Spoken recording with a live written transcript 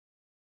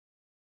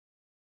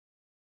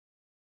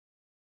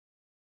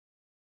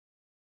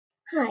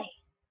Hi,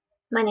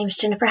 my name is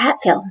Jennifer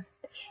Hatfield,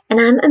 and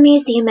I'm a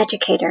museum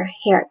educator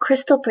here at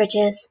Crystal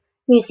Bridges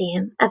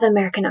Museum of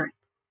American Art.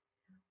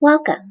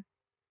 Welcome!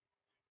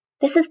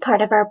 This is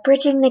part of our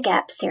Bridging the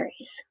Gap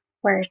series,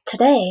 where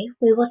today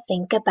we will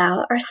think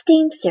about our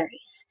STEAM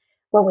series,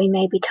 where we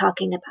may be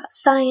talking about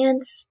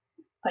science,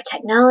 or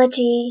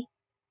technology,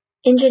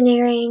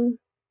 engineering,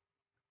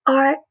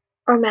 art,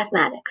 or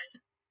mathematics.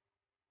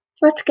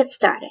 Let's get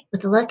started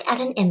with a look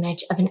at an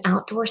image of an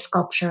outdoor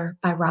sculpture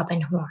by Robyn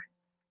Horn,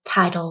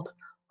 titled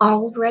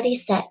Already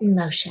Set in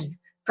Motion,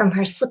 from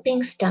her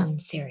Slipping Stone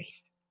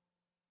series.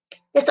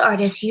 This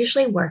artist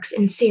usually works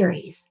in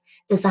series,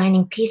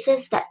 designing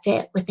pieces that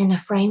fit within a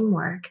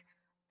framework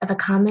of a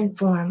common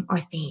form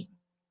or theme.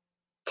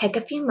 Take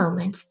a few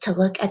moments to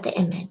look at the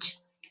image,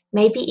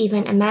 maybe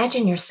even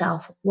imagine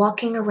yourself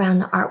walking around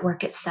the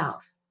artwork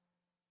itself.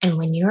 And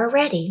when you are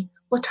ready,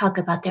 we'll talk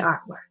about the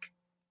artwork.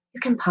 You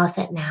can pause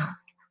it now.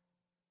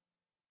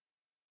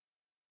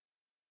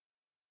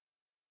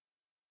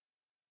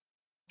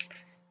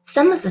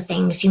 Some of the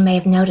things you may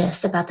have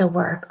noticed about the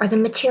work are the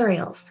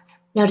materials,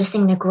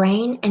 noticing the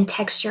grain and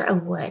texture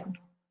of wood.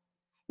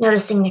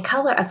 Noticing the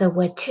color of the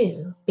wood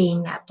too,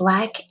 being that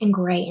black and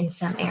gray in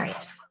some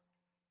areas.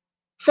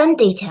 Some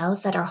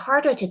details that are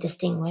harder to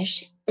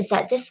distinguish is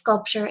that this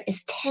sculpture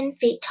is 10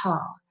 feet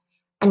tall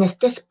and is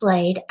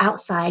displayed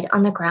outside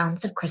on the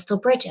grounds of Crystal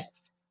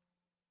Bridges.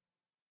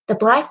 The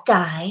black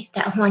dye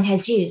that Horn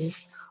has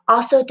used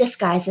also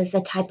disguises the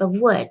type of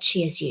wood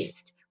she has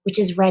used, which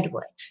is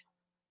redwood.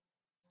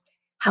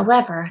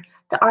 However,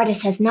 the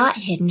artist has not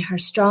hidden her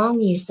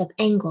strong use of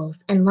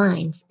angles and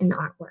lines in the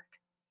artwork.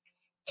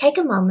 Take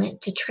a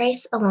moment to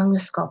trace along the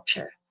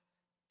sculpture,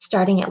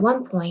 starting at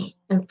one point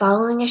and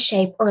following a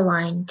shape or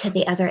line to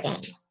the other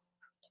end.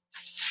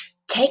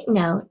 Take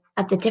note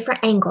of the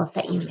different angles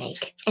that you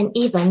make and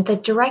even the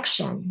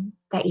direction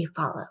that you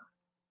follow.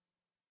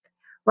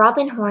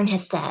 Robyn Horn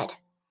has said,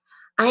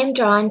 "I am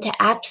drawn to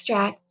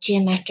abstract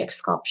geometric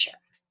sculpture,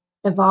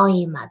 the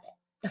volume of it,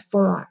 the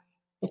form,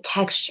 the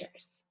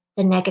textures,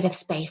 the negative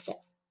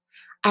spaces.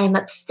 I am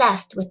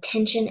obsessed with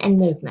tension and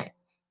movement,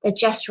 the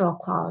gestural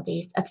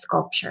qualities of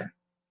sculpture."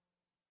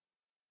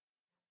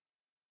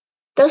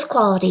 Those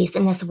qualities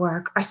in this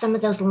work are some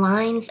of those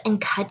lines and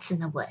cuts in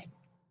the wood.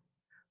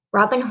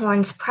 Robyn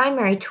Horn's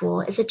primary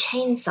tool is a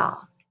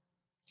chainsaw,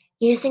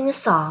 using the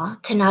saw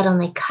to not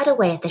only cut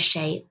away at the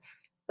shape,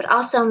 but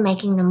also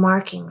making the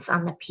markings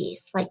on the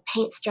piece, like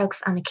paint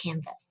strokes on a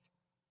canvas.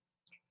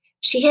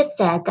 She has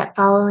said that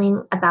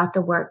following about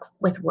the work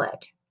with wood,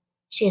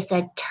 she has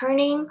said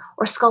turning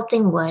or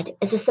sculpting wood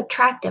is a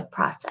subtractive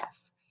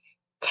process.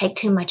 Take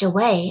too much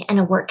away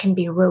and a work can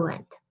be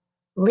ruined.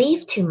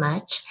 Leave too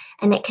much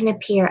and it can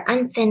appear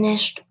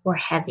unfinished or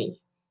heavy.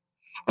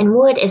 And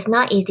wood is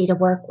not easy to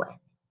work with.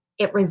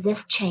 It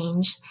resists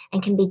change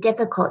and can be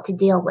difficult to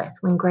deal with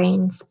when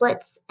grain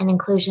splits and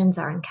inclusions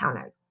are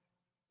encountered.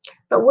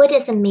 But wood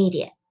is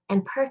immediate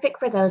and perfect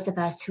for those of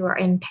us who are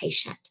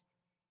impatient.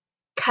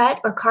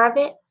 Cut or carve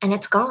it and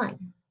it's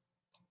gone.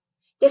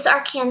 This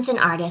Arkansas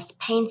artist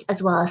paints as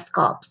well as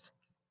sculpts,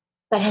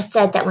 but has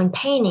said that when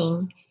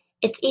painting,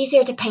 it's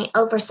easier to paint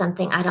over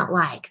something I don't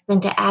like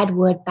than to add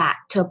wood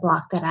back to a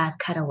block that I've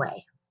cut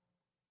away.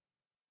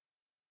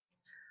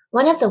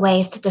 One of the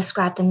ways to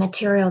describe the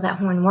material that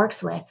Horn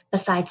works with,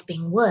 besides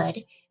being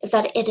wood, is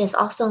that it is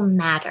also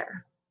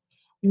matter.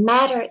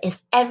 Matter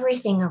is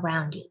everything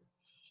around you.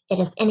 It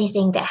is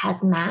anything that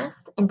has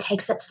mass and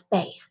takes up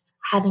space,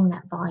 having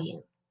that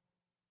volume.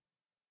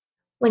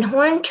 When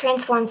Horn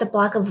transforms a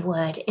block of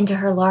wood into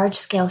her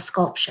large-scale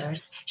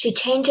sculptures, she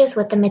changes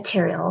what the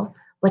material,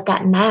 what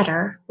that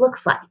matter,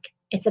 looks like,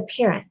 its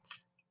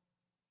appearance.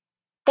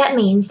 That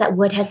means that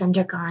wood has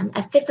undergone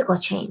a physical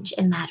change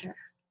in matter.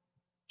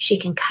 She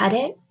can cut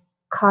it,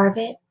 carve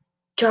it,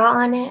 draw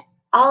on it.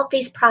 All of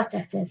these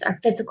processes are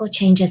physical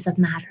changes of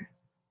matter.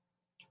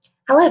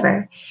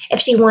 However,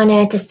 if she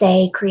wanted to,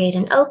 say, create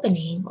an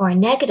opening or a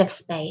negative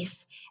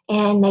space,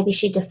 and maybe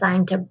she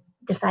decided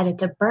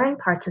to burn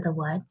parts of the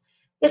wood,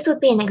 this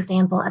would be an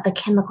example of a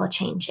chemical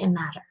change in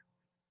matter.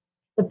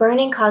 The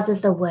burning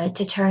causes the wood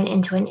to turn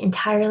into an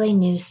entirely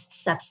new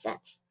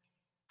substance.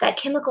 That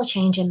chemical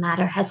change in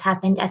matter has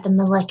happened at the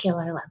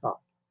molecular level.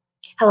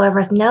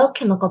 However, if no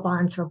chemical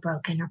bonds were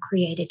broken or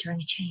created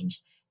during a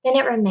change, then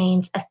it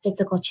remains a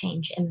physical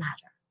change in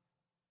matter.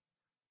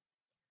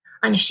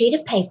 On a sheet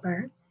of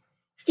paper,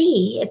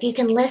 see if you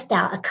can list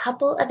out a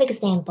couple of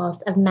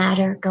examples of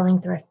matter going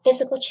through a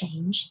physical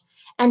change,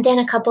 and then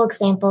a couple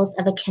examples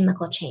of a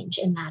chemical change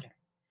in matter.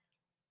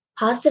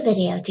 Pause the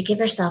video to give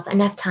yourself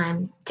enough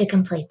time to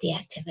complete the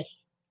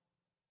activity.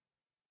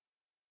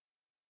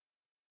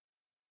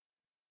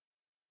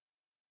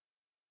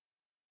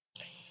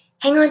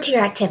 Hang on to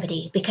your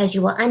activity because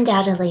you will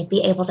undoubtedly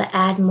be able to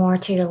add more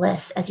to your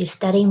list as you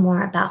study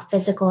more about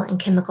physical and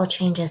chemical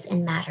changes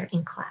in matter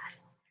in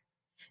class.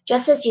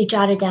 Just as you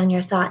jotted down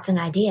your thoughts and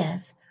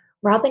ideas,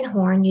 Robyn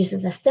Horn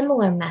uses a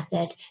similar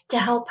method to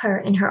help her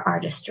in her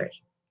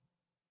artistry.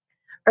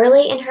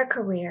 Early in her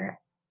career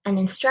An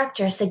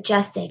instructor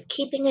suggested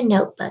keeping a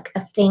notebook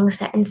of things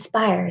that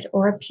inspired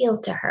or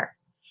appealed to her.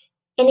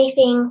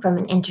 Anything from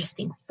an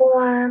interesting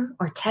form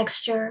or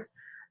texture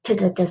to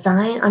the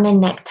design on a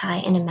necktie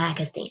in a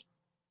magazine.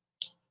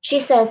 She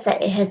says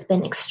that it has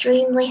been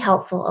extremely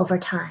helpful over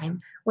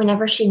time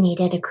whenever she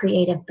needed a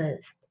creative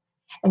boost,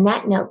 and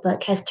that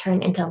notebook has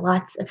turned into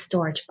lots of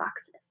storage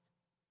boxes.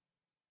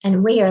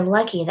 And we are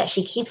lucky that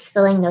she keeps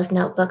filling those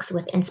notebooks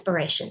with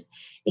inspiration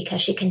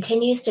because she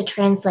continues to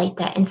translate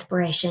that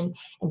inspiration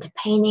into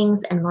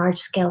paintings and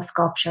large-scale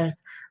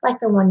sculptures like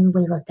the one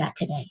we looked at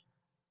today.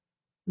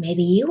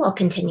 Maybe you will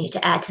continue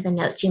to add to the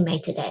notes you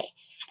made today,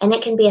 and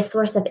it can be a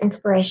source of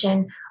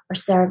inspiration or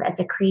serve as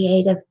a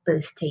creative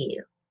boost to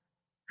you.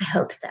 I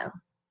hope so.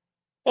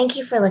 Thank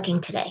you for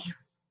looking today.